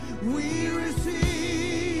We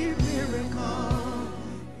receive miracles.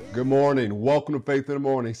 Good morning. Welcome to Faith in the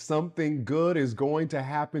Morning. Something good is going to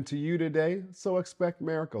happen to you today, so expect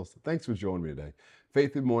miracles. Thanks for joining me today.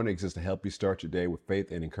 Faith in the Morning exists to help you start your day with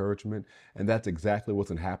faith and encouragement, and that's exactly what's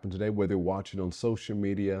going to happen today, whether you're watching on social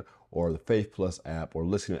media or the Faith Plus app or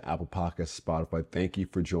listening to Apple Podcasts, Spotify. Thank you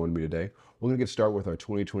for joining me today. We're going to get started with our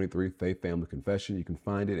 2023 Faith Family Confession. You can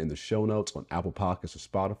find it in the show notes on Apple Podcasts or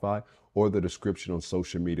Spotify or the description on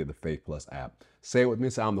social media, the Faith Plus app. Say it with me.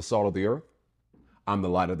 Say, I'm the salt of the earth. I'm the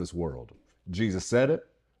light of this world. Jesus said it,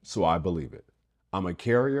 so I believe it. I'm a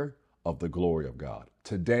carrier of the glory of God.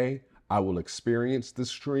 Today, I will experience the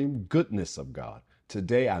extreme goodness of God.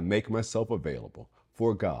 Today, I make myself available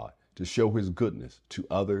for God to show his goodness to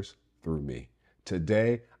others through me.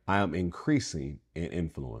 Today, I am increasing in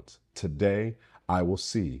influence. Today, I will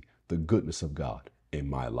see the goodness of God in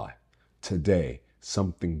my life. Today,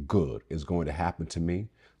 something good is going to happen to me,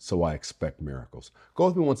 so I expect miracles. Go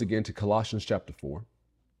with me once again to Colossians chapter 4.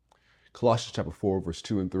 Colossians chapter 4, verse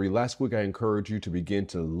 2 and 3. Last week, I encouraged you to begin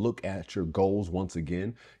to look at your goals once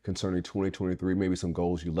again concerning 2023, maybe some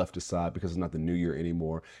goals you left aside because it's not the new year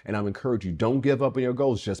anymore. And I'm encouraging you, don't give up on your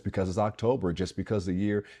goals just because it's October, just because the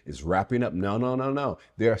year is wrapping up. No.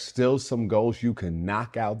 There are still some goals you can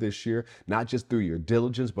knock out this year, not just through your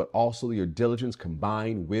diligence, but also your diligence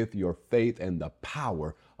combined with your faith and the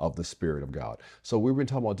power of the Spirit of God. So we've been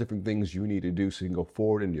talking about different things you need to do so you can go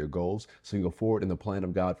forward in your goals, so you can go forward in the plan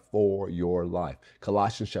of God for your life.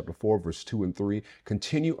 Colossians chapter 4, verse 2 and 3.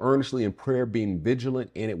 Continue earnestly in prayer, being vigilant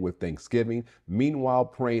in it with thanksgiving. Meanwhile,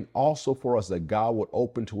 praying also for us that God would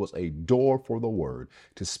open to us a door for the word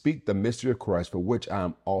to speak the mystery of Christ, for which I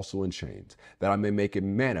am also in chains, that I may make it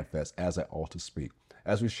manifest as I ought to speak.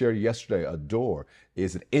 As we shared yesterday, a door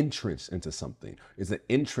is an entrance into something, is an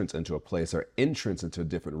entrance into a place, or entrance into a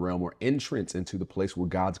different realm, or entrance into the place where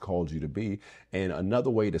God's called you to be. And another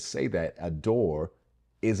way to say that, a door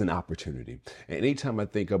is an opportunity. And anytime I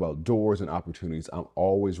think about doors and opportunities, I'm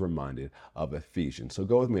always reminded of Ephesians. So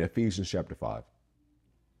go with me to Ephesians chapter 5.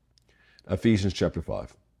 Ephesians chapter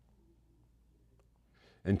 5.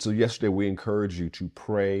 And so yesterday we encouraged you to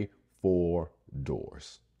pray for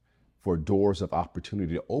doors of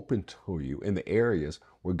opportunity to open to you in the areas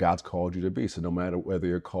where God's called you to be. So no matter whether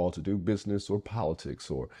you're called to do business or politics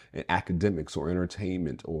or in academics or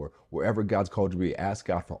entertainment or wherever God's called you to be, ask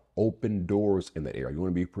God for open doors in that area. You want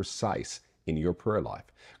to be precise in your prayer life.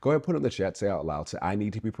 Go ahead and put it in the chat, say out loud, say, I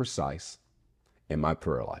need to be precise in my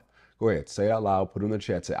prayer life. Go ahead, say it out loud, put it in the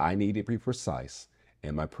chat, say, I need to be precise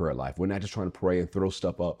in my prayer life. We're not just trying to pray and throw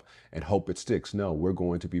stuff up and hope it sticks. No, we're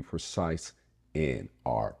going to be precise in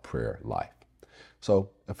our prayer life.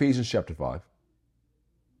 So Ephesians chapter 5.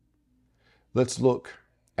 Let's look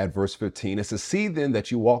at verse 15. It says, see then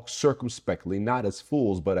that you walk circumspectly, not as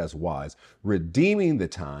fools, but as wise, redeeming the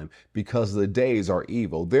time because the days are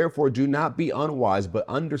evil. Therefore do not be unwise, but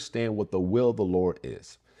understand what the will of the Lord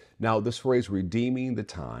is. Now, this phrase, redeeming the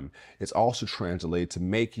time, is also translated to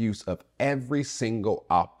make use of every single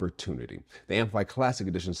opportunity. The Amplified Classic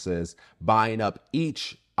Edition says, buying up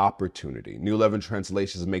each opportunity. New Living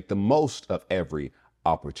Translations make the most of every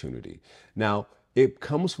opportunity. Now, it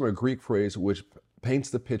comes from a Greek phrase which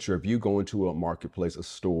paints the picture of you going to a marketplace, a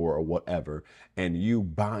store, or whatever, and you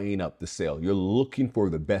buying up the sale. You're looking for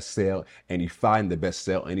the best sale, and you find the best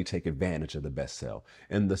sale, and you take advantage of the best sale.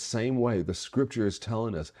 In the same way, the scripture is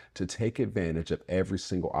telling us to take advantage of every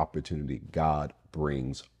single opportunity God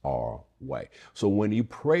brings our way. So when you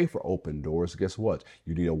pray for open doors, guess what?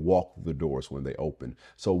 You need to walk through the doors when they open.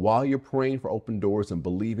 So while you're praying for open doors and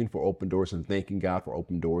believing for open doors and thanking God for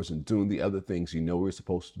open doors and doing the other things you know you're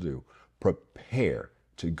supposed to do, prepare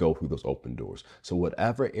to go through those open doors. So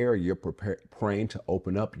whatever area you're praying to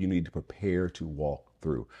open up, you need to prepare to walk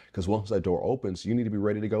through. Because once that door opens, you need to be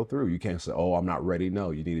ready to go through. You can't say, oh, I'm not ready.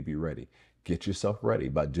 No, you need to be ready. Get yourself ready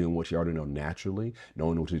by doing what you already know naturally,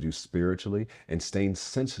 knowing what to do spiritually, and staying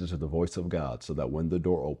sensitive to the voice of God so that when the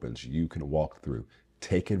door opens, you can walk through.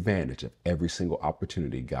 Take advantage of every single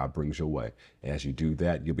opportunity God brings your way. As you do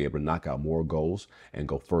that, you'll be able to knock out more goals and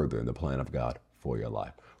go further in the plan of God for your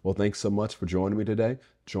life. Well, thanks so much for joining me today.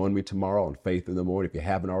 Join me tomorrow on Faith in the Morning. If you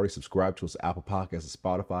haven't already, subscribe to us at Apple Podcasts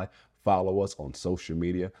and Spotify. Follow us on social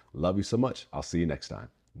media. Love you so much. I'll see you next time.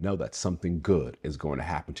 Know that something good is going to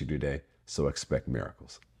happen to you today, so expect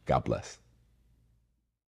miracles. God bless.